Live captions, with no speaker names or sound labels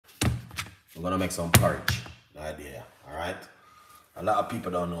we're gonna make some porridge. The idea, all right? A lot of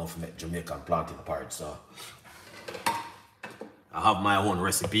people don't know if we make Jamaican plantain porridge, so I have my own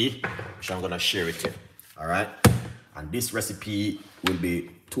recipe, which I'm gonna share with you, all right? And this recipe will be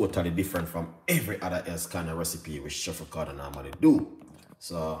totally different from every other else kind of recipe which Chef Ricardo normally do.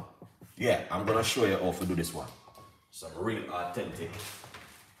 So yeah, I'm gonna show you how to do this one. Some real authentic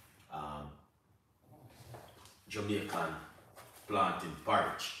Jamaican plantain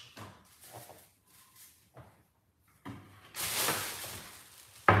porridge.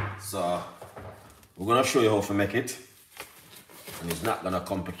 So we're gonna show you how to make it, and it's not gonna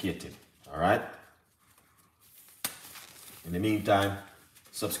complicate it. All right. In the meantime,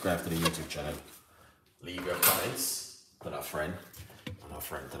 subscribe to the YouTube channel. Leave your comments. Tell a friend, and a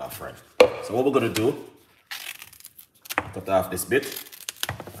friend, tell a friend. So what we're gonna do? Cut off this bit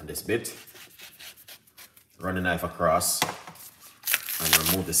and this bit. Run the knife across and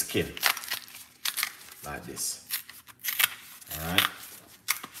remove the skin like this. Alright.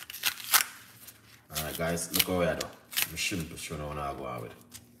 Alright guys, look how we are though. I'm simple, show you how I go out with.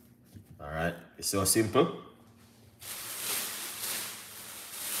 Alright, it's so simple.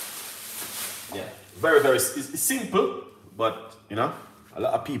 Yeah, very it's simple, but you know, a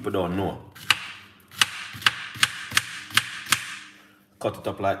lot of people don't know. Cut it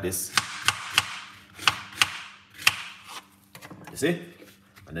up like this. You see?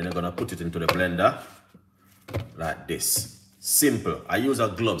 And then you're gonna put it into the blender like this. Simple. I use a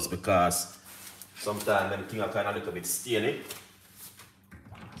gloves because sometimes anything I kind of look a bit stainy.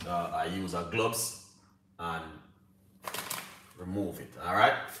 So I use a gloves and remove it.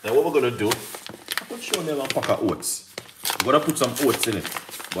 Alright? Then what we're gonna do, I'm gonna show you a pack of oats. We're gonna put some oats in it,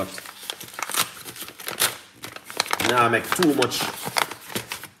 but now I make too much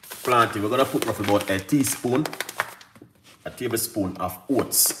plantain. We're gonna put roughly about a tablespoon of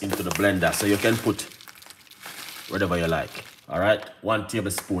oats into the blender, so you can put whatever you like. All right, 1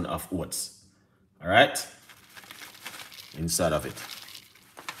 tablespoon of oats. All right, inside of it.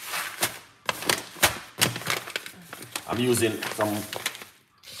 I'm using some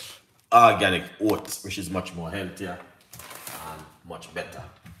organic oats, which is much more healthier and much better.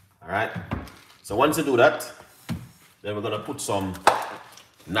 All right, so once you do that, then we're gonna put some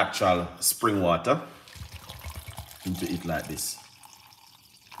natural spring water into it like this.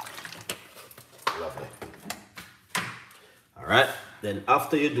 Lovely. All right, then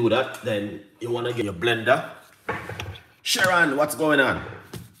after you do that, then you want to get your blender. Sharon, what's going on?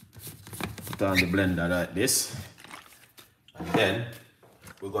 Put on the blender like this, and then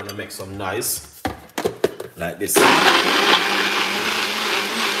we're going to make some noise like this.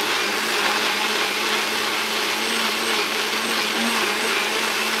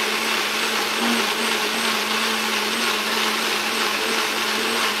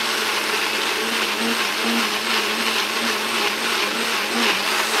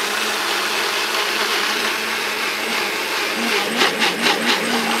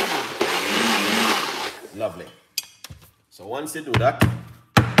 Lovely. So once you do that,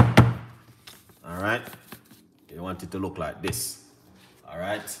 all right, you want it to look like this. All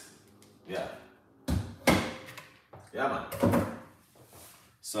right. Yeah. Yeah, man.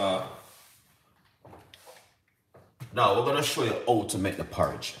 So now we're gonna show you how to make the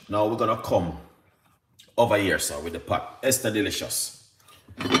porridge. Now we're gonna come over here, sir, with the pot. Extra delicious.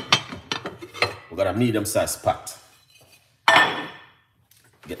 We got a medium-sized pot.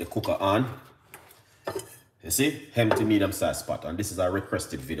 Get the cooker on. You see, empty medium-sized pot, and this is a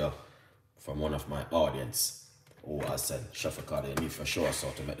requested video from one of my audience who has said, Chef Ricardo, you need for sure us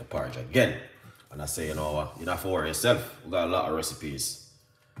how to make the porridge again. And I say, you know what, you don't have to worry yourself. We got a lot of recipes,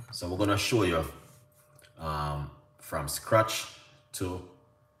 so we're gonna show you from scratch to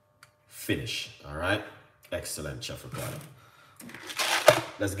finish. All right, excellent, Chef Ricardo.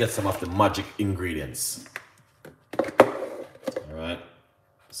 Let's get some of the magic ingredients. All right.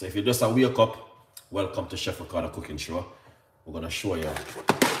 So if you just wake up, welcome to Chef Ricardo Cooking Show. We're gonna show you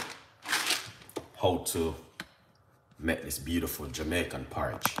how to make this beautiful Jamaican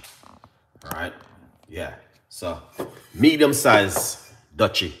porridge. All right, yeah. So medium-sized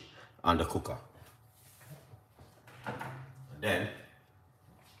Dutchie on the cooker. And then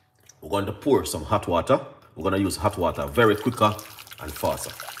we're going to pour some hot water. We're gonna use hot water very quicker and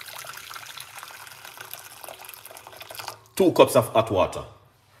faster. 2 cups of hot water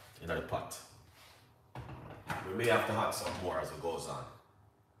in the pot. We may have to add some more as it goes on,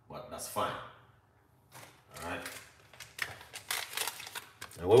 but that's fine. All right.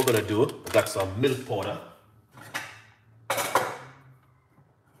 And what we're gonna do, we got some milk powder.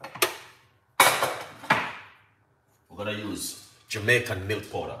 We're gonna use Jamaican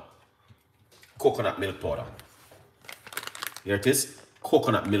milk powder. coconut milk powder. Here it is,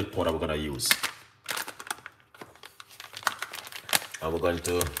 coconut milk powder we're gonna use. And we're going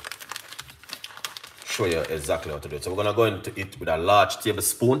to show you exactly how to do it. So we're gonna go into it with a large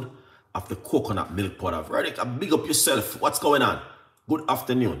tablespoon of the coconut milk powder. Veronica, big up yourself. What's going on? Good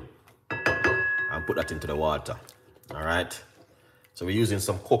afternoon. And put that into the water. All right. So we're using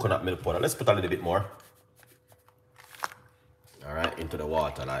some coconut milk powder. Let's put a little bit more. All right, into the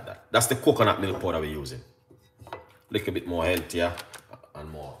water like that. That's the coconut milk powder we're using. A little bit more healthier and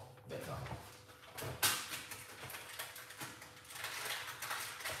more better.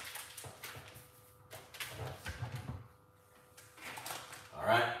 All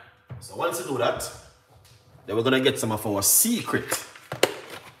right. So once you do that, then we're gonna get some of our secret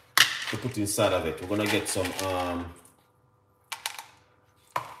to put inside of it. We're gonna get some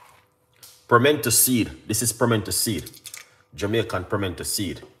pimento seed. This is pimento seed, Jamaican pimento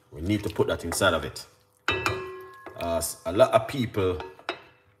seed. We need to put that inside of it. A lot of people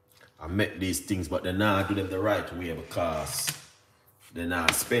have met these things, but they're not doing them the right way because they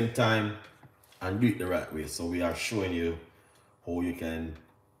not spend time and do it the right way. So we are showing you how you can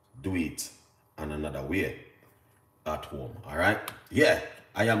do it in another way at home. All right? Yeah,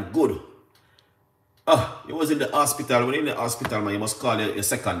 I am good. You was in the hospital. When you're in the hospital, man, you must call your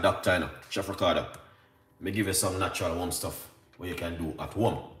second doctor, you know, Chef Ricardo. Me give you some natural home stuff what you can do at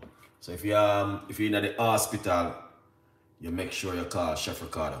home. So if you're in the hospital, you make sure you call Chef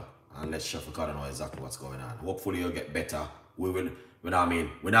Ricardo and let Chef Ricardo know exactly what's going on. Hopefully you'll get better. We will, you know what I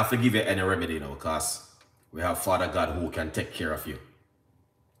mean? We don't have to give you any remedy, you know, because we have Father God who can take care of you.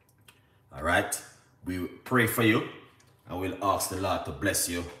 All right? We pray for you and we'll ask the Lord to bless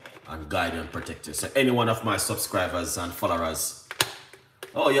you and guide you and protect you. So any one of my subscribers and followers,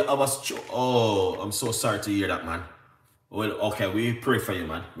 oh yeah, I'm so sorry to hear that, man. Well, okay, we pray for you,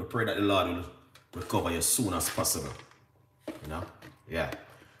 man. We pray that the Lord will recover you as soon as possible. You know? Yeah.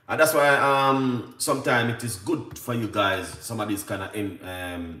 And that's why sometimes it is good for you guys, some of these kind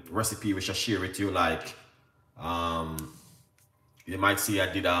of recipe which I share with you, like you might see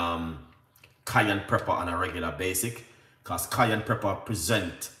I did cayenne pepper on a regular basic, because cayenne pepper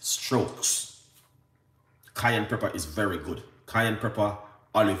present strokes. Cayenne pepper is very good. Cayenne pepper,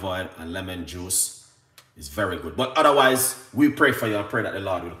 olive oil, and lemon juice is very good. But otherwise, we pray for you and pray that the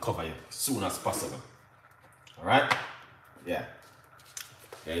Lord will cover you as soon as possible. All right? Yeah.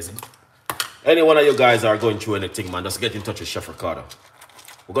 Any one of you guys are going through anything, man, just get in touch with Chef Ricardo.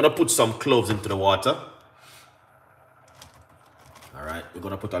 We're going to put some cloves into the water. All right? We're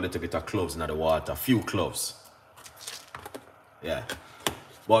going to put a little bit of cloves into the water. A few cloves. Yeah.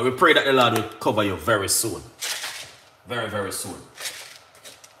 But we pray that the Lord will cover you very soon. Very, very soon.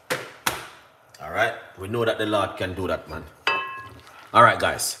 All right? We know that the Lord can do that, man. All right,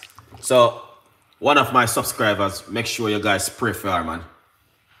 guys. So, one of my subscribers, make sure you guys pray for her, man.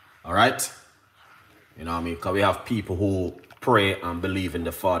 All right? You know what I mean? Because we have people who pray and believe in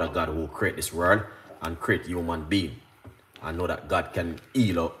the Father God who create this world and create human being. I know that God can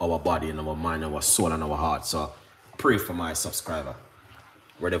heal our body and our mind, our soul and our heart. So, pray for my subscriber.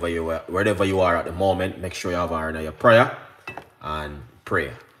 Wherever you are at the moment, make sure you have her in your prayer and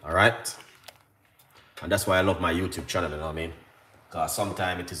pray. All right? And that's why I love my YouTube channel, you know what I mean? Because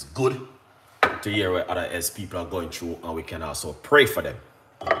sometimes it is good to hear what other people are going through, and we can also pray for them.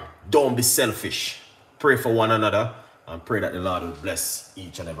 Don't be selfish. Pray for one another and pray that the Lord will bless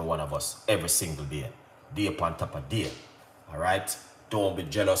each and every one of us every single day. Day upon top of day. All right? Don't be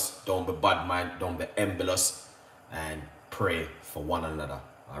jealous. Don't be bad mind. Don't be envious. And pray for one another.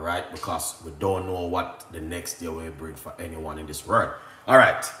 All right? Because we don't know what the next day will bring for anyone in this world. All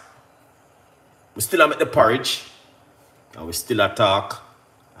right. We still make the porridge. And we still talk.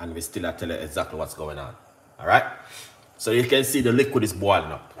 And we still tell you exactly what's going on. All right? So you can see the liquid is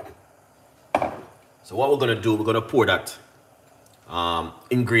boiling up. So what we're going to do, we're going to pour that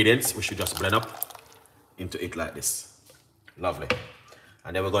ingredients, we should just blend up into it like this. Lovely.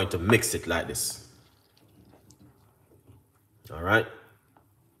 And then we're going to mix it like this. All right.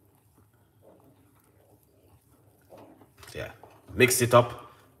 Yeah. Mix it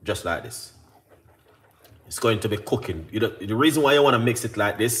up just like this. It's going to be cooking. The reason why you want to mix it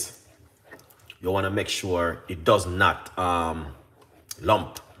like this, you want to make sure it does not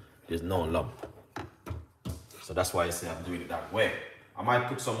lump. There's no lump. So that's why I say I'm doing it that way. I might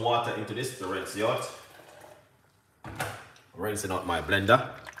put some water into this to rinse it out. Rinsing out my blender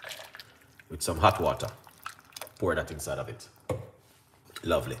with some hot water. Pour that inside of it.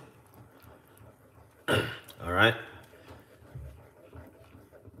 Lovely. All right.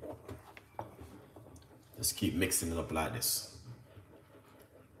 Just keep mixing it up like this.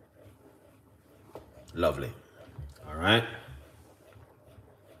 Lovely. All right.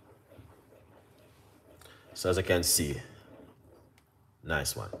 So as you can see,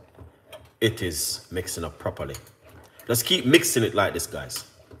 nice one. It is mixing up properly. Just keep mixing it like this, guys.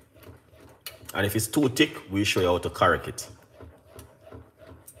 And if it's too thick, we'll show you how to correct it.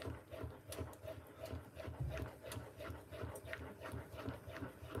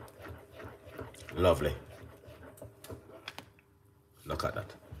 Lovely. Look at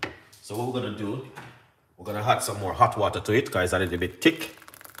that. So what we're gonna do, we're gonna add some more hot water to it because it's a little bit thick.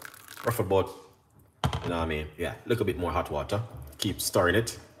 Roughly about, you know what I mean? Yeah, a little bit more hot water. Keep stirring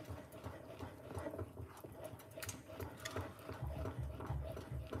it.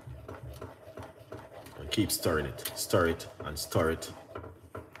 And keep stirring it. Stir it and stir it.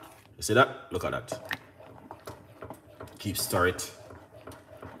 You see that? Look at that. Keep stirring it.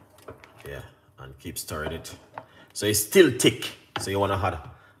 Yeah, and keep stirring it. So it's still thick. So you wanna add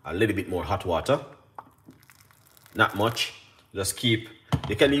a little bit more hot water. Not much. Just keep,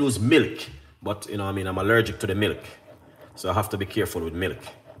 you can use milk, but you know what I mean, I'm allergic to the milk. So I have to be careful with milk.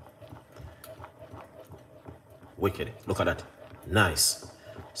 Wicked. Look at that. Nice.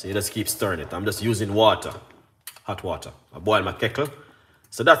 So you just keep stirring it. I'm just using water. Hot water. I boil my kettle.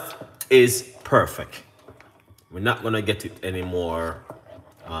 So that is perfect. We're not gonna get it anymore.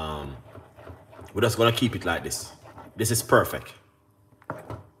 We're just gonna keep it like this. This is perfect.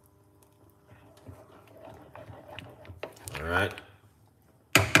 All right.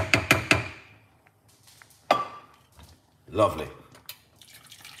 Lovely.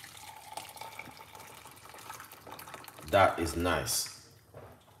 That is nice.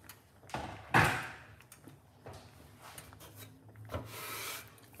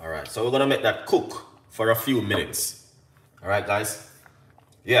 All right, so we're gonna make that cook for a few minutes. All right, guys.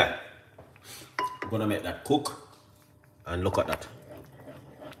 Yeah. We're gonna make that cook, and look at that.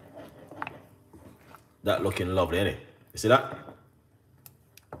 That looking lovely, ain't it? You see that?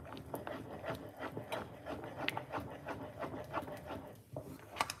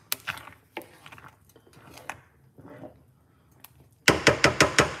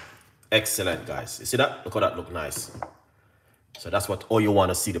 Excellent, guys. You see that? Look how that look nice. So that's what all you want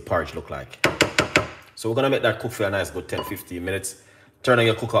to see the porridge look like. So we're gonna make that cook for a nice good 10-15 minutes. Turn on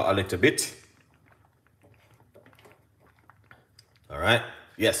your cooker a little bit. All right.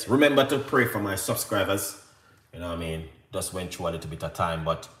 Yes, remember to pray for my subscribers. You know what I mean? Just went through a little bit of time,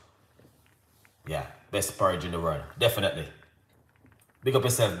 but yeah, best porridge in the world. Definitely. Big up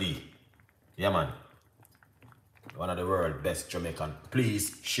yourself, D. Yeah, man. One of the world's best Jamaican.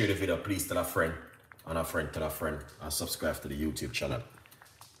 Please share the video. Please tell a friend. And a friend tell a friend. And subscribe to the YouTube channel.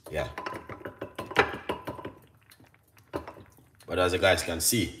 Yeah. But as you guys can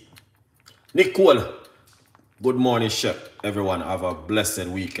see, Nicole, good morning, chef. Everyone, have a blessed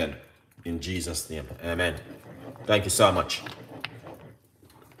weekend. In Jesus' name. Amen. Thank you so much.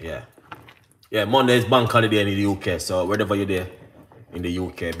 Yeah. Yeah, Monday is bank holiday in the UK. So wherever you're there in the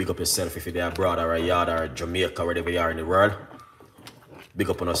UK, big up yourself. If you're there abroad or a yard or Jamaica, wherever you are in the world, big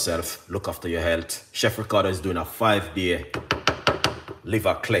up on yourself. Look after your health. Chef Ricardo is doing a 5-day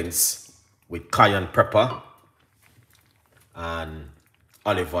liver cleanse with cayenne pepper and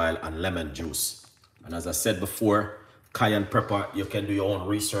olive oil and lemon juice. And as I said before, cayenne pepper, you can do your own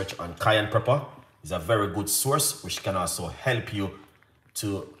research on cayenne pepper. It's a very good source which can also help you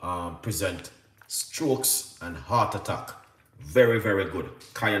to prevent strokes and heart attack. Very, very good.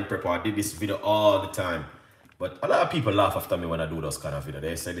 Cayenne pepper. I did this video all the time, but a lot of people laugh after me when I do those kind of videos.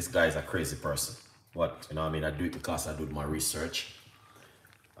 They say this guy is a crazy person. But you know what I mean, I do it because I do my research.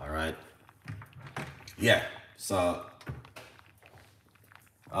 All right. Yeah. So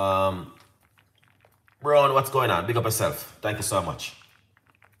Brown, what's going on? Big up yourself. Thank you so much.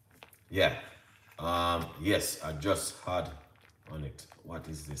 Yeah. Yes, I just had on it. What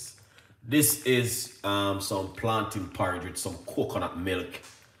is this? This is some plantain porridge with some coconut milk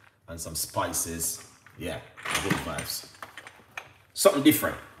and some spices. Yeah, good vibes. Something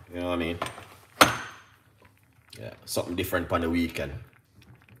different, you know what I mean? Yeah, something different on the weekend.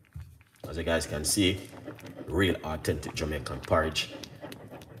 As you guys can see, real authentic Jamaican porridge.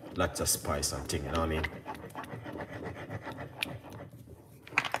 Lots of spice and thing, you know what I mean?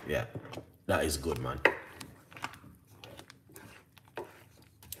 Yeah, that is good, man.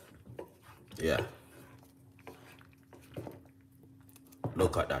 Yeah.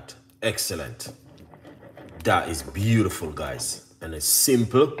 Look at that. Excellent. That is beautiful, guys. And it's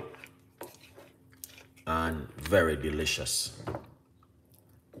simple and very delicious.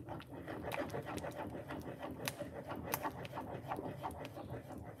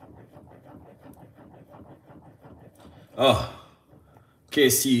 Oh,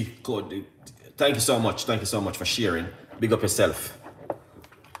 KC code. Thank you so much. Thank you so much for sharing. Big up yourself.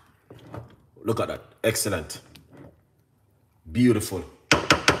 Look at that. Excellent. Beautiful.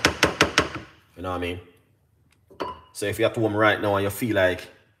 You know what I mean? So if you're at home right now and you feel like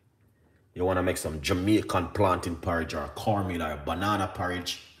you want to make some Jamaican plantain porridge or cornmeal or banana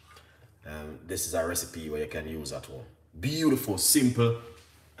porridge, this is a recipe where you can use at home. Beautiful, simple,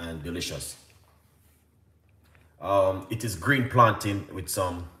 and delicious. It is green plantain with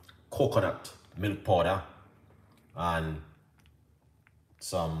some coconut milk powder and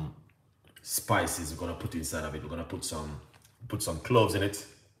some spices we're gonna put inside of it. We're gonna put some cloves in it.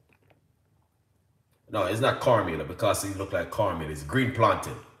 No, it's not cornmeal because it looks like cornmeal. It's green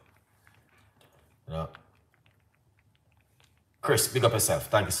plantain. No. Chris, big up yourself.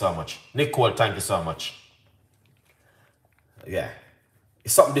 Thank you so much. Nicole, thank you so much. Yeah,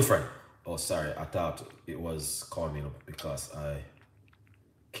 it's something different. Oh, sorry, I thought it was cornmeal because I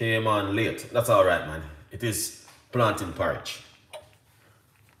came on late. That's all right, man. It is plantain porridge.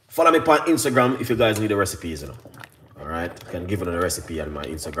 Follow me on Instagram if you guys need the recipes, you know. All right, I can give you the recipe on my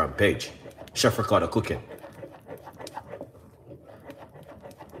Instagram page, Chef Ricardo Cooking.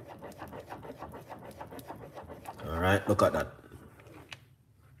 All right, look at that.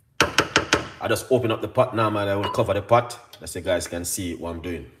 I just open up the pot now, man. I will cover the pot so you guys can see what I'm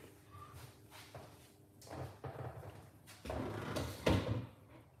doing.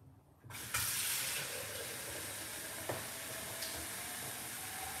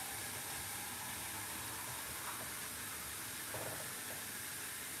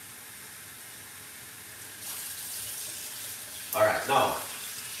 All right, now.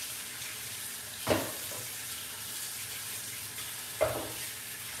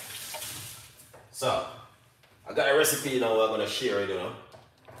 So, I got a recipe now we're going to share it, you know,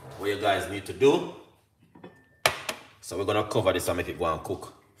 what you guys need to do. So we're going to cover this and make it go and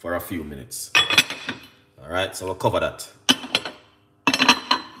cook for a few minutes. All right, so we'll cover that.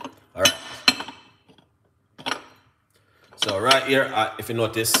 All right. So right here, if you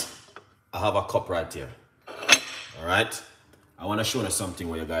notice, I have a cup right here. All right. I want to show you something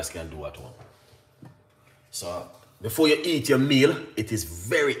where you guys can do at home. So before you eat your meal, it is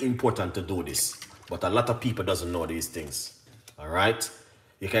very important to do this. But a lot of people doesn't know these things. All right.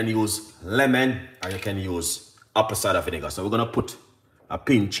 You can use lemon or you can use apple cider vinegar. So we're going to put a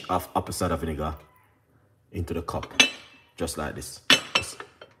pinch of apple cider vinegar into the cup. Just like this.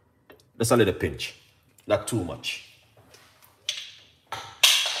 Just a little pinch. Not too much.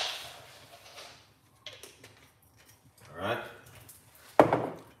 All right.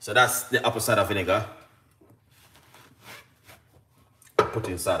 So that's the apple cider vinegar. Put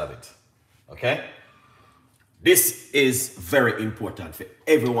inside of it. Okay? This is very important for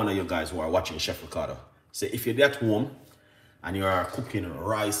every one of you guys who are watching Chef Ricardo. So if you're at home and you are cooking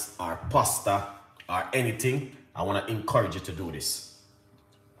rice or pasta or anything, I want to encourage you to do this.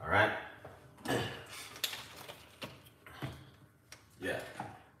 All right? Yeah.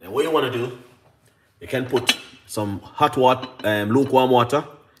 And what you want to do, you can put some hot water, lukewarm water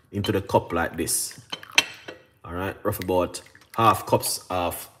into the cup like this. All right? Roughly about half cups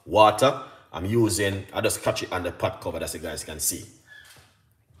of water. I just catch it on the pot cover that you guys can see.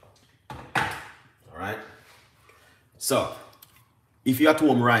 All right. So, if you're at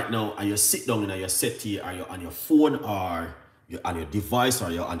home right now and you sit down in your settee or you're on your phone or you're on your device or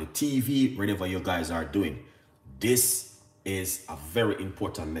you're on the TV, whatever you guys are doing, this is a very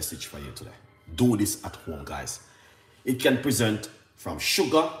important message for you today. Do this at home, guys. It can present from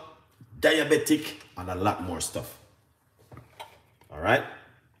sugar, diabetic, and a lot more stuff. All right.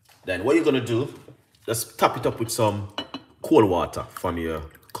 Then what you're gonna do, just top it up with some cold water from your.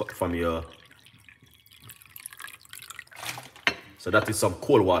 So that is some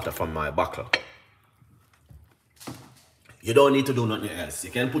cold water from my buckler. You don't need to do nothing else. You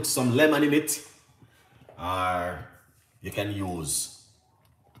can put some lemon in it, or you can use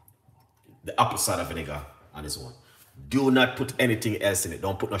the apple cider vinegar on this one. Do not put anything else in it.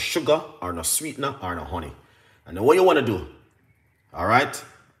 Don't put no sugar or no sweetener or no honey. And then what you want to do, all right?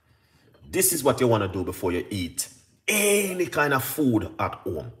 This is what you want to do before you eat any kind of food at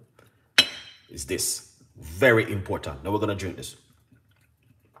home. Is this. Very important. Now we're going to drink this.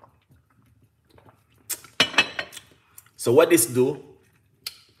 So what this do,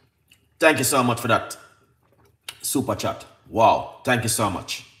 thank you so much for that super chat. Wow, thank you so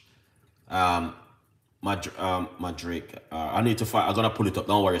much. Drake, I need to find, I'm going to pull it up.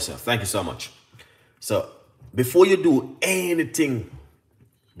 Don't worry yourself. Thank you so much. So before you do anything,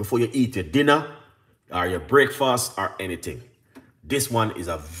 before you eat your dinner or your breakfast or anything, this one is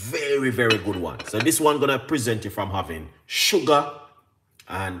a very, very good one. So this one gonna prevent you from having sugar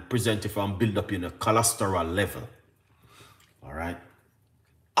and preservative and build up in a cholesterol level. All right.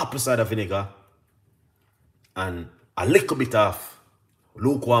 Apple cider vinegar and a little bit of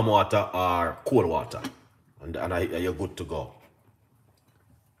lukewarm water or cold water, and you're good to go.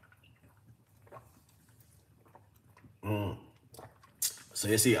 So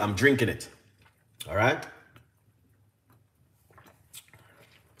you see, I'm drinking it. All right.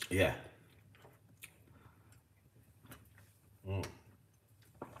 Yeah.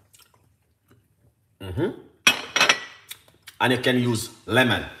 And you can use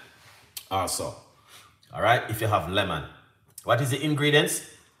lemon also. All right, if you have lemon. What is the ingredients?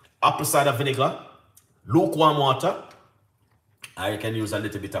 Apple cider vinegar, lukewarm water, and you can use a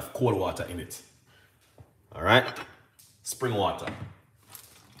little bit of cold water in it. All right, spring water.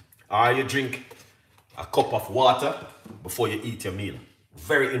 Or you drink a cup of water before you eat your meal.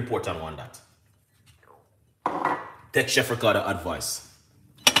 Very important one, that. Take Chef Ricardo advice.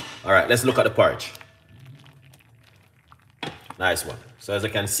 All right, let's look at the porridge. Nice one. So as you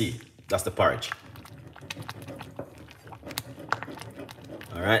can see, that's the porridge.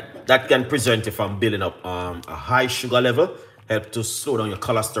 All right, that can prevent you from building up a high sugar level, help to slow down your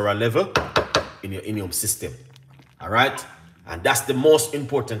cholesterol level in your immune system. All right, and that's the most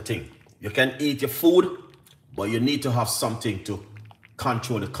important thing. You can eat your food, but you need to have something to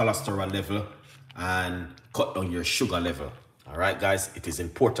control the cholesterol level and cut down your sugar level. All right, guys, it is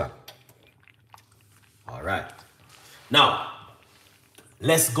important. All right, now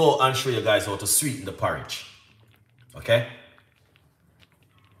let's go and show you guys how to sweeten the porridge. Okay,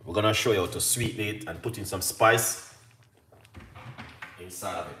 we're gonna show you how to sweeten it and put in some spice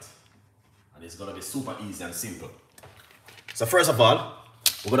inside of it, and it's gonna be super easy and simple. So first of all,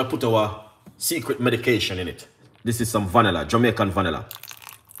 we're gonna put our secret medication in it. This is some vanilla, Jamaican vanilla.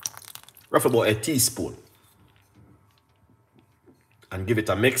 Roughly about a teaspoon. And give it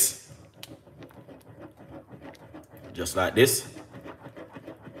a mix. Just like this.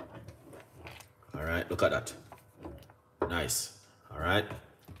 All right, look at that. Nice. All right.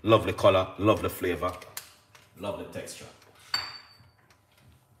 Lovely color, lovely flavor, lovely texture.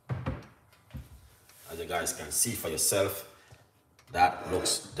 As you guys can see for yourself, that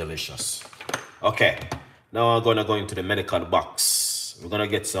looks delicious. Okay, now I'm gonna go into the medical box. We're gonna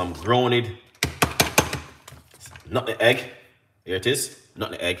get some grounded, not the egg. Here it is, not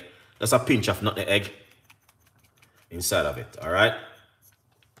the egg. That's a pinch of not the egg inside of it, all right?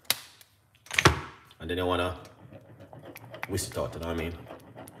 And then you wanna whisk it out, you know what I mean?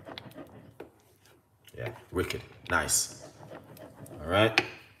 Yeah, wicked, nice. All right.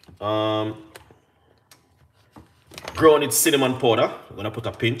 Grounded cinnamon powder. We're gonna put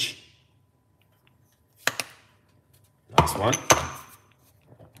a pinch. Nice one.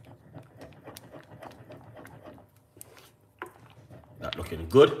 That looking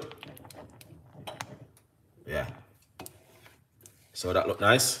good. Yeah. So that look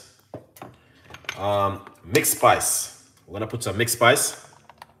nice. Mixed spice. We're gonna put some mixed spice.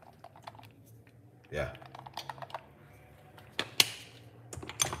 Yeah.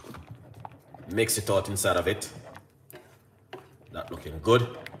 Mix it out inside of it. That looking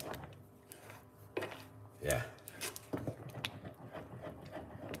good. Yeah.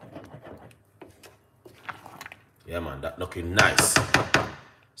 Yeah, man, that looking nice.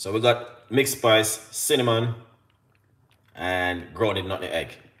 So we got mixed spice, cinnamon, and grounded nutmeg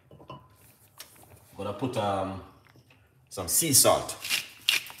egg. Gonna put some sea salt.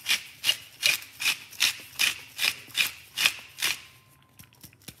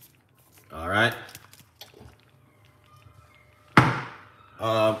 All right.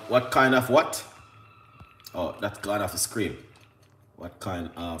 What kind of what? Oh, that's kind of a scream. What kind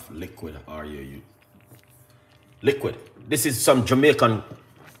of liquid are you using? Liquid. This is some Jamaican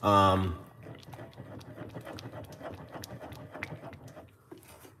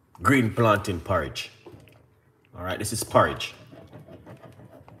green plantain porridge. All right, this is porridge.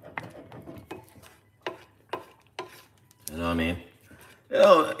 You know what I mean? You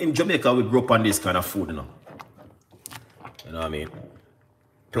know, in Jamaica, we grew up on this kind of food, you know. You know what I mean?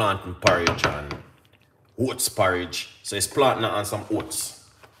 Plantain porridge and oats porridge. So it's plantain and some oats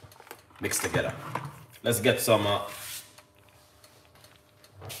mixed together. Let's get some what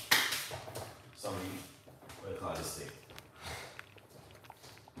do you call this thing?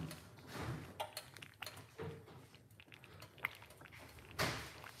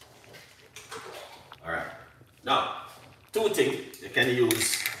 All right. Now, two things you can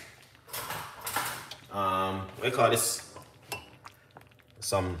use. What do you call this?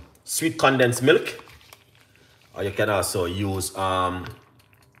 Some sweet condensed milk, or you can also use honey.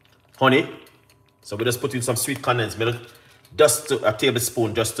 So we just put in some sweet condensed milk Just a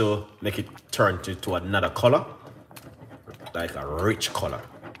tablespoon just to make it turn to another color, like a rich color.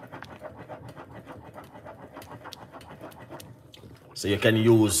 So you can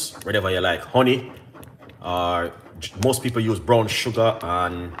use whatever you like, honey, or most people use brown sugar,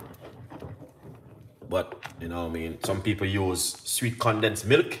 but you know what I mean, some people use sweet condensed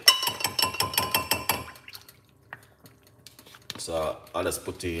milk. So I'll just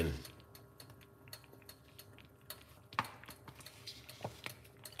put in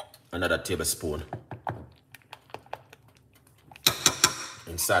another tablespoon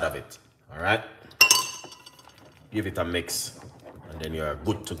inside of it. All right, give it a mix, and then you're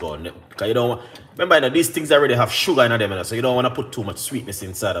good to go. Because you don't want, remember, you know, these things already have sugar in them, you know, so you don't want to put too much sweetness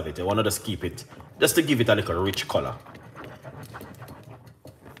inside of it. You want to just keep it, just to give it a little rich color.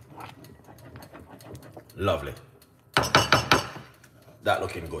 Lovely. That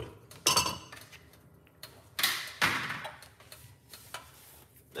looking good.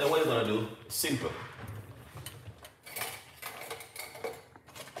 Then what you're gonna do, simple.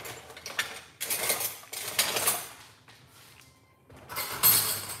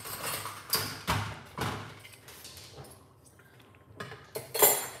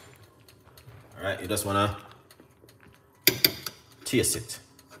 All right, you just wanna taste it,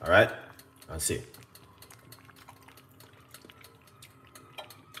 all right, and see.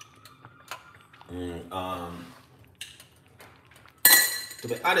 To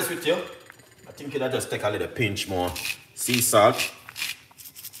be honest with you, I think you'll just take a little pinch more sea salt.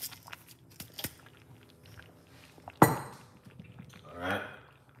 Alright.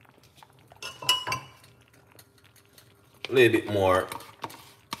 A little bit more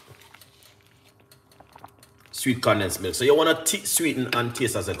sweet condensed milk. So you want to sweeten and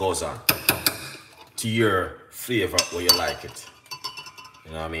taste as it goes on to your flavor where you like it.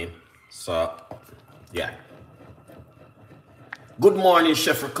 You know what I mean? So, yeah. Good morning,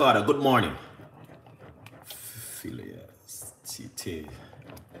 Chef Ricardo. Good morning.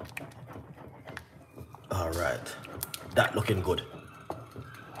 All right. That looking good.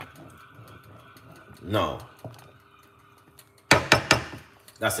 Now,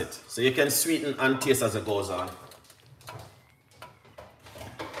 that's it. So you can sweeten and taste as it goes on.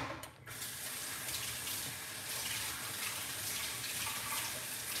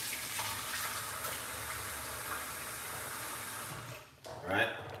 Right?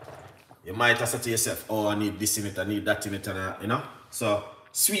 You might have said to yourself, oh, I need this in it, I need that in it, and you know? So,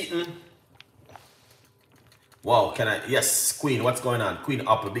 sweeten. Wow, can I? Yes, Queen, what's going on? Queen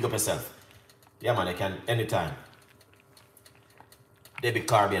Apple, big up yourself. Yeah, man, you can anytime. David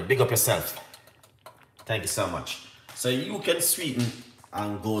Caribbean, big up yourself. Thank you so much. So, you can sweeten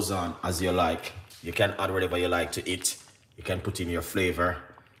and goes on as you like. You can add whatever you like to it. You can put in your flavor.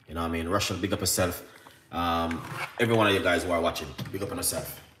 You know what I mean? Russian, big up yourself. Every one of you guys who are watching, big up on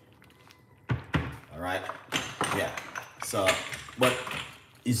yourself. Alright? Yeah. So, but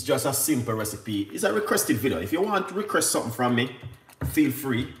it's just a simple recipe. It's a requested video. If you want to request something from me, feel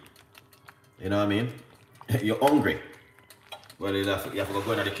free. You know what I mean? You're hungry. Well, you have to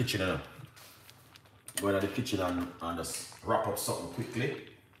go into the kitchen and go into the kitchen and just wrap up something quickly.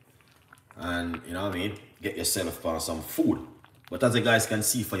 And, you know what I mean? Get yourself some food. But as you guys can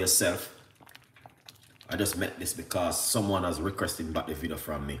see for yourself, I just made this because someone has requested back the video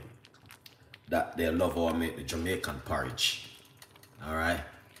from me that they love how I make the Jamaican porridge. Alright?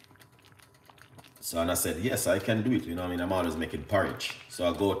 So and I said, yes, I can do it. You know what I mean? I'm always making porridge. So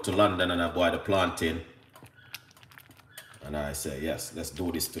I go to London and I buy the plantain. And I say, yes, let's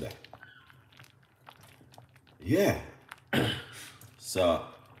do this today. Yeah. So,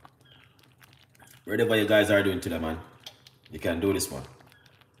 whatever you guys are doing today, man, you can do this one.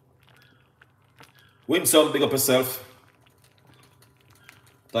 Win some, big up yourself.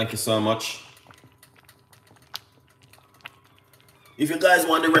 Thank you so much. If you guys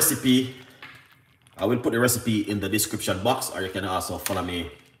want the recipe, I will put the recipe in the description box, or you can also follow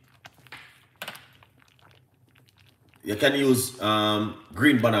me. You can use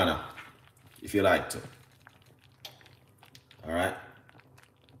green banana if you like to. All right.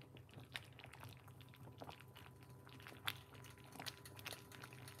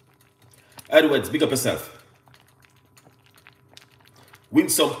 Edwards, big up yourself. Win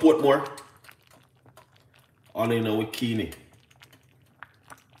some Portmore. All in a Wikini.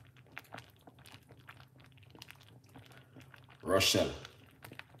 Rochelle.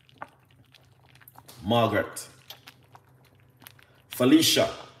 Margaret. Felicia.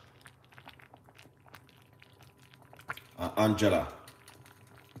 Angela.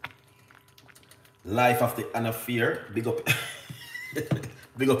 Life of the Anna Fear. Big up.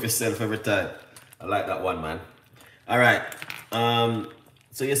 Big up yourself every time. I like that one, man. All right. So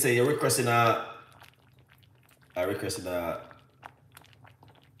you say you're requesting a okay,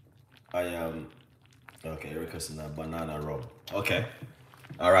 you're requesting a banana rum. Okay.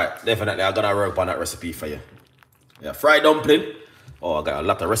 Alright, definitely I'm gonna work on that recipe for you. Yeah, fried dumpling. Oh, I got a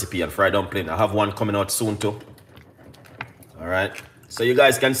lot of recipe on fried dumpling. I have one coming out soon too. Alright. So you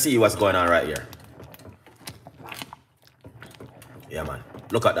guys can see what's going on right here. Yeah, man.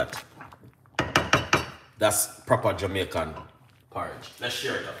 Look at that. That's proper Jamaican porridge. Let's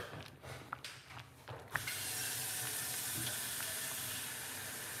share it up.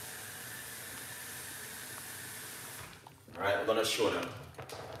 Alright, we're gonna show them.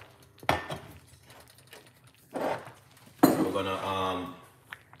 We're gonna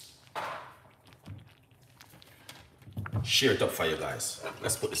share it up for you guys.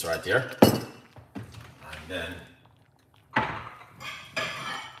 Let's put this right here. And then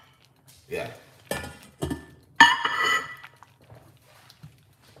yeah.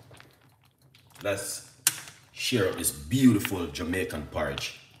 Let's share up this beautiful Jamaican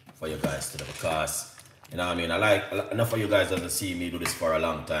porridge for you guys today, because you know what I mean, I like enough of you guys doesn't see me do this for a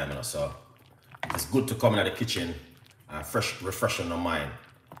long time, you know, so it's good to come in the kitchen and refreshing the mind,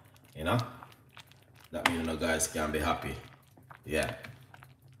 you know. That means you guys can be happy. Yeah.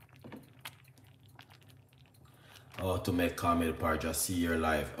 Oh, to make caramel porridge, I see you're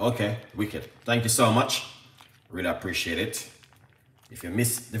live. Okay, wicked. Thank you so much. Really appreciate it. If you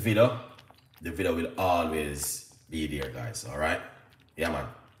missed the video will always be there, guys. All right? Yeah, man.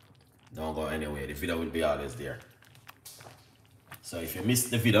 Don't go anywhere. The video will be always there. So if you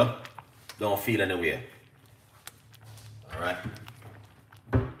missed the video, don't feel any way. All right?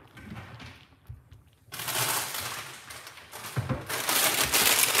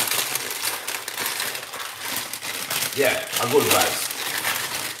 Yeah, a good vibes.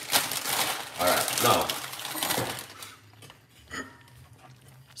 All right, now.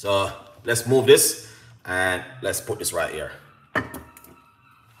 So let's move this and let's put this right here. All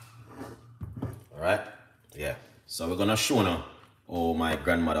right, yeah. So we're gonna show now how my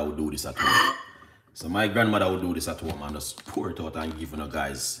grandmother would do this at home. So my grandmother would do this at home and just pour it out and give you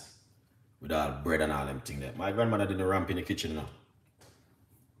guys with all bread and all them thing there. My grandmother didn't ramp in the kitchen now.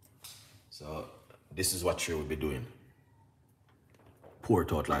 So this is what she would be doing. Pour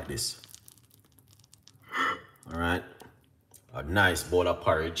it out like this. All right, a nice bowl of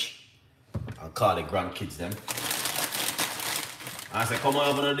porridge. I'll call the grandkids them. I say, come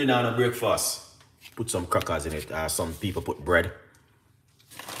on, have a dinner and a breakfast. Put some crackers in it. Some people put bread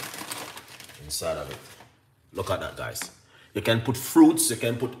inside of it. Look at that, guys. You can put fruits, you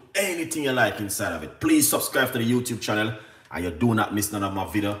can put anything you like inside of it. Please subscribe to the YouTube channel and you do not miss none of my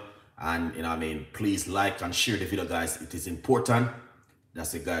video. And you know what I mean, please like and share the video, guys. It is important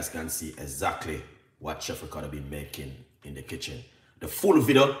that you guys can see exactly what Chef Ricardo been making in the kitchen. The full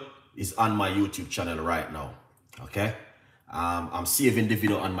video is on my YouTube channel right now. Okay, I'm saving the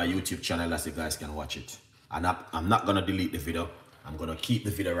video on my YouTube channel so you guys can watch it. And I'm not gonna delete the video. I'm gonna keep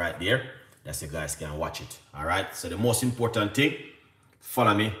the video right there so you guys can watch it. All right, so the most important thing,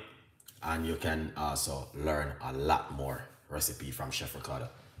 follow me and you can also learn a lot more recipe from Chef Ricardo.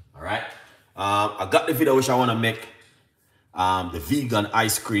 All right, I got the video which I want to make, the vegan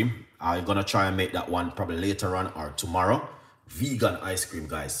ice cream. I'm gonna try and make that one probably later on or tomorrow. Vegan ice cream,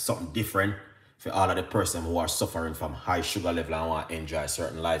 guys, something different for all of the person who are suffering from high sugar level and want to enjoy a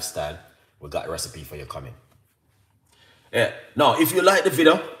certain lifestyle. We got a recipe for you coming. Yeah, now if you like the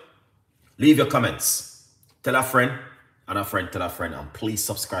video, leave your comments, tell a friend, and a friend tell a friend, and please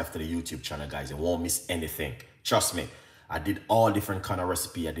subscribe to the YouTube channel, guys. You won't miss anything. Trust me, I did all different kind of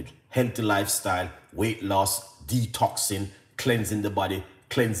recipe. I did healthy lifestyle, weight loss, detoxing, cleansing the body,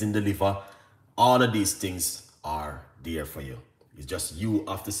 cleansing the liver. All of these things are there for you. It's just you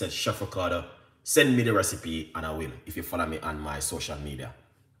have to say, Chef Ricardo, send me the recipe and I will, if you follow me on my social media,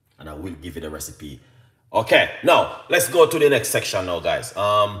 and I will give you the recipe. Okay, now let's go to the next section now, guys.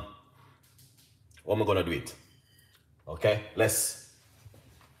 What am I gonna do it? Okay, let's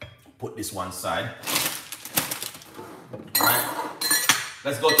put this one side. All right,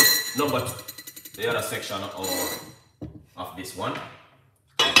 let's go to number 2, the other section of this one.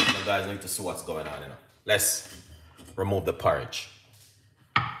 You guys need to see what's going on, you know. Let's remove the porridge.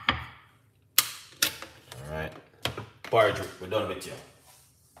 All right, porridge, we're done with you.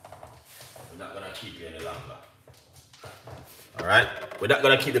 We're not gonna keep you any longer. All right, we're not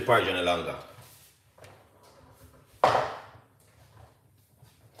gonna keep the porridge any longer. All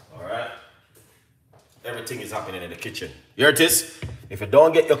right, everything is happening in the kitchen. Here it is. If you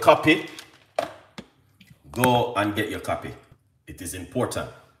don't get your copy, go and get your copy. It is important.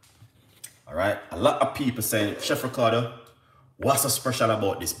 All right, a lot of people saying, Chef Ricardo, What's so special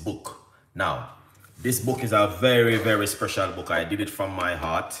about this book? Now, this book is a very, very special book. I did it from my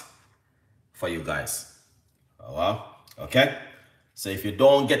heart for you guys. Oh, wow. Okay? So if you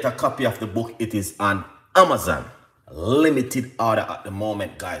don't get a copy of the book, it is on Amazon. Limited order at the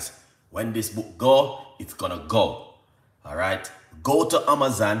moment, guys. When this book go, it's gonna go. All right? Go to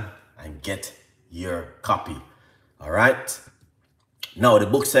Amazon and get your copy. All right? Now, the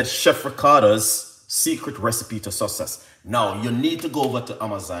book said Chef Ricardo's Secret Recipe to Success. Now, you need to go over to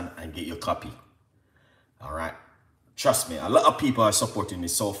Amazon and get your copy. All right? Trust me, a lot of people are supporting me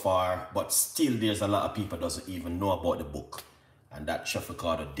so far, but still there's a lot of people doesn't even know about the book. And that Chef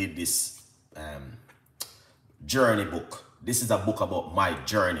Ricardo did this journey book. This is a book about my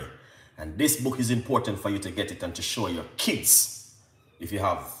journey. And this book is important for you to get it and to show your kids. If you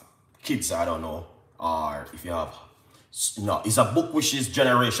have kids, I don't know, or if you have... No, it's a book which is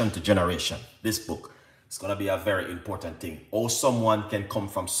generation to generation. This book. It's going to be a very important thing. Or someone can come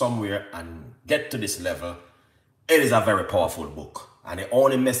from somewhere and get to this level. It is a very powerful book. And the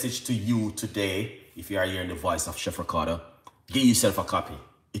only message to you today, if you are hearing the voice of Chef Ricardo, give yourself a copy.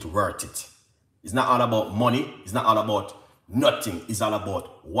 It's worth it. It's not all about money. It's not all about nothing. It's all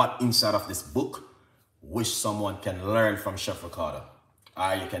about what inside of this book, which someone can learn from Chef Ricardo.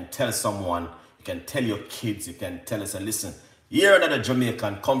 Or you can tell someone, you can tell your kids, you can tell us, listen, you're not a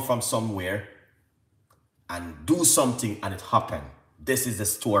Jamaican, come from somewhere, and do something and it happened. This is the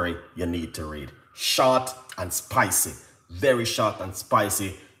story you need to read. Short and spicy. Very short and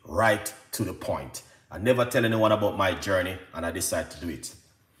spicy, right to the point. I never tell anyone about my journey and I decide to do it.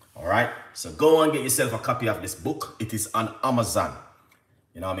 All right? So go and get yourself a copy of this book. It is on Amazon.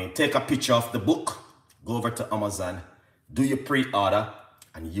 You know what I mean? Take a picture of the book. Go over to Amazon. Do your pre-order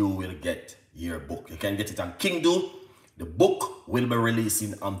and you will get your book. You can get it on Kindle. The book will be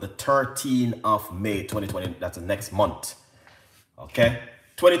releasing on the 13th of May 2020. That's the next month. Okay.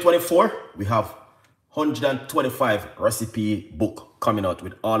 2024, we have 125 recipe book coming out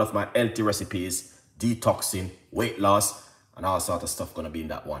with all of my healthy recipes, detoxing, weight loss, and all sorts of stuff going to be in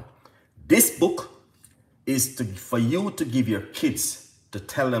that one. This book is for you to give your kids, to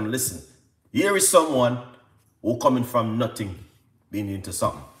tell them, listen, here is someone who coming from nothing, being into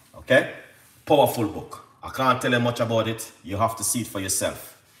something. Okay. Powerful book. I can't tell you much about it. You have to see it for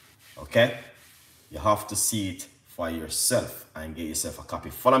yourself. Okay? You have to see it for yourself and get yourself a copy.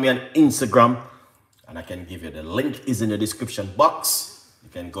 Follow me on Instagram and I can give you the link is in the description box. You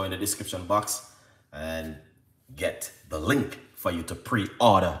can go in the description box and get the link for you to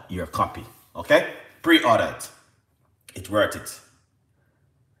pre-order your copy. Okay? Pre-order it. It's worth it.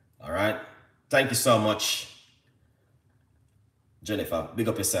 All right? Thank you so much. Jennifer, big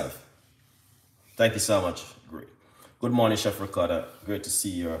up yourself. Thank you so much. Great. Good morning, Chef Ricardo. Great to see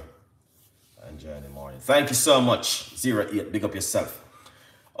you. Enjoy the morning. Thank you so much. 08, big up yourself.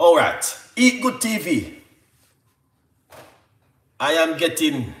 All right. Eat Good TV. I am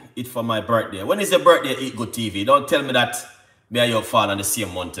getting it for my birthday. When is your birthday, Eat Good TV? Don't tell me that me and you fall on the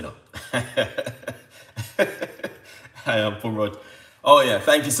same month, you know. I am promote. Oh, yeah.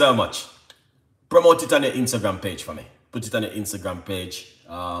 Thank you so much. Promote it on your Instagram page for me. Put it on your Instagram page.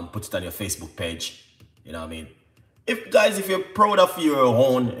 Put it on your Facebook page. You know what I mean? If you're proud of your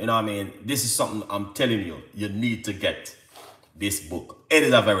own, you know what I mean? This is something I'm telling you. You need to get this book. It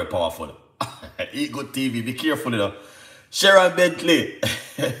is a very powerful. Eat Good TV. Be careful, you know. Sharon Bentley.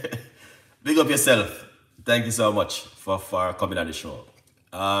 Big up yourself. Thank you so much for coming on the show.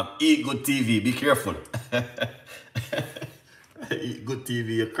 Eat Good TV. Be careful. Eat Good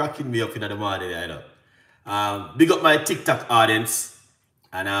TV. You're cracking me up in the morning, I know. Big up my TikTok audience.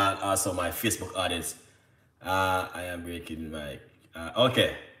 And also my Facebook audience. I am baking my...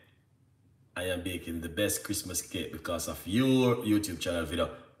 okay. I am baking the best Christmas cake because of your YouTube channel video.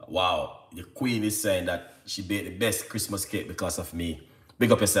 Wow. The queen is saying that she baked the best Christmas cake because of me.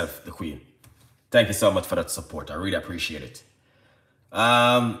 Big up yourself, the queen. Thank you so much for that support. I really appreciate it.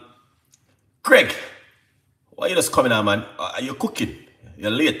 Craig. Why you just coming on, man? Are you cooking? You're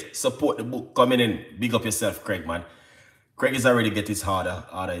late. Support the book coming in. Big up yourself, Craig, man. Craig is already get his order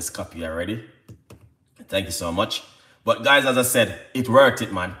his copy already. Thank you so much. But guys, as I said, it's worth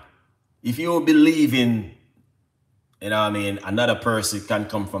it, man. If you believe in, you know what I mean, another person can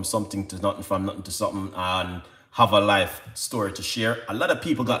come from something to nothing, from nothing to something, and have a life story to share. A lot of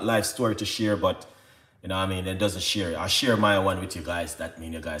people got life story to share, but you know what I mean, it doesn't share. I share my one with you guys. That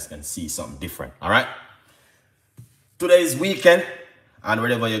means you guys can see something different. All right. Today is weekend, and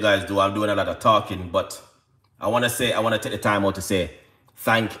whatever you guys do, I'm doing a lot of talking, but I want to take the time out to say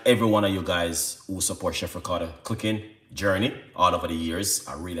thank every one of you guys who support Chef Ricardo Cooking journey all over the years.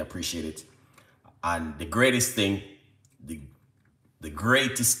 I really appreciate it. And the greatest thing, the the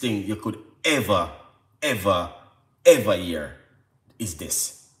greatest thing you could ever, ever, ever hear is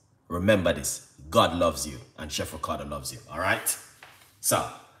this. Remember this. God loves you and Chef Ricardo loves you. All right? So,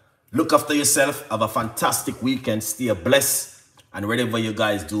 look after yourself. Have a fantastic weekend. Stay blessed. And whatever you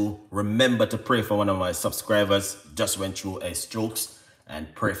guys do, remember to pray for one of my subscribers. Just went through a strokes.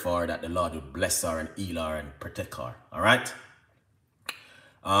 And pray for her that the Lord would bless her and heal her and protect her. All right?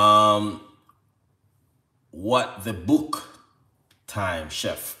 What the book time,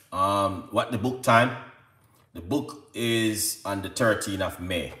 Chef? What the book time? The book is on the 13th of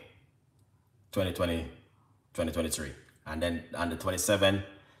May, 2023. And then on the 27th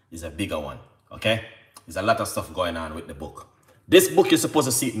is a bigger one. Okay? There's a lot of stuff going on with the book. This book you're supposed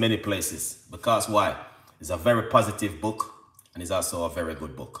to see it many places. Because why? It's a very positive book. And it's also a very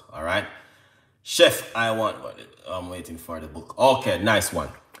good book. All right? Chef, I'm waiting for the book. Okay, nice one.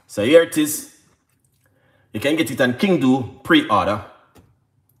 So here it is. You can get it on Kingdo pre-order.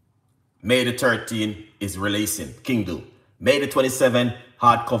 May the 13th is releasing. Kingdo. May the 27th,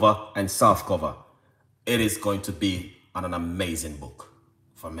 hardcover and softcover. It is going to be an amazing book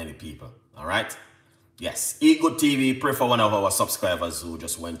for many people. All right? Yes. Eat Good TV. Pray for one of our subscribers who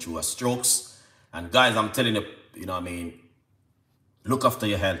just went through a strokes. And guys, I'm telling you, you know what I mean? Look after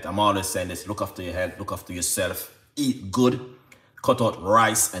your health. I'm always saying this. Look after your health. Look after yourself. Eat good. Cut out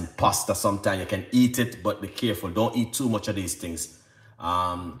rice and pasta. Sometimes you can eat it, but be careful. Don't eat too much of these things.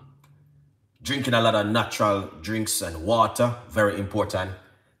 Drinking a lot of natural drinks and water. Very important.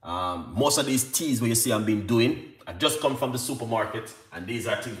 Most of these teas where you see I've been doing, I just come from the supermarket. And these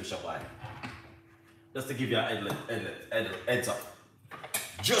are things we should buy. Just to give you a heads up.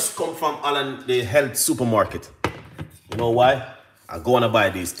 Just come from Alan the Health Supermarket. You know why? I go and buy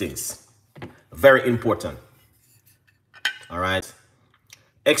these things. Very important. All right.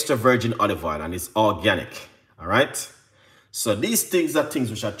 Extra virgin olive oil and it's organic. All right. So these things are things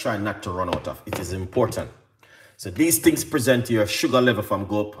which I try not to run out of. It is important. So these things present your sugar level from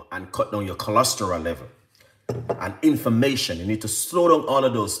go up and cut down your cholesterol level. And inflammation. You need to slow down all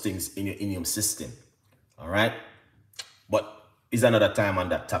of those things in your immune system. All right. But it's another time on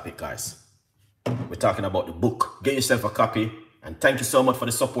that topic, guys. We're talking about the book. Get yourself a copy. And thank you so much for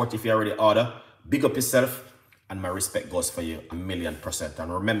the support if you already order. Big up yourself. And my respect goes for you 1,000,000%.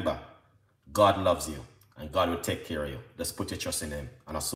 And remember, God loves you. And God will take care of you. Just put your trust in him. And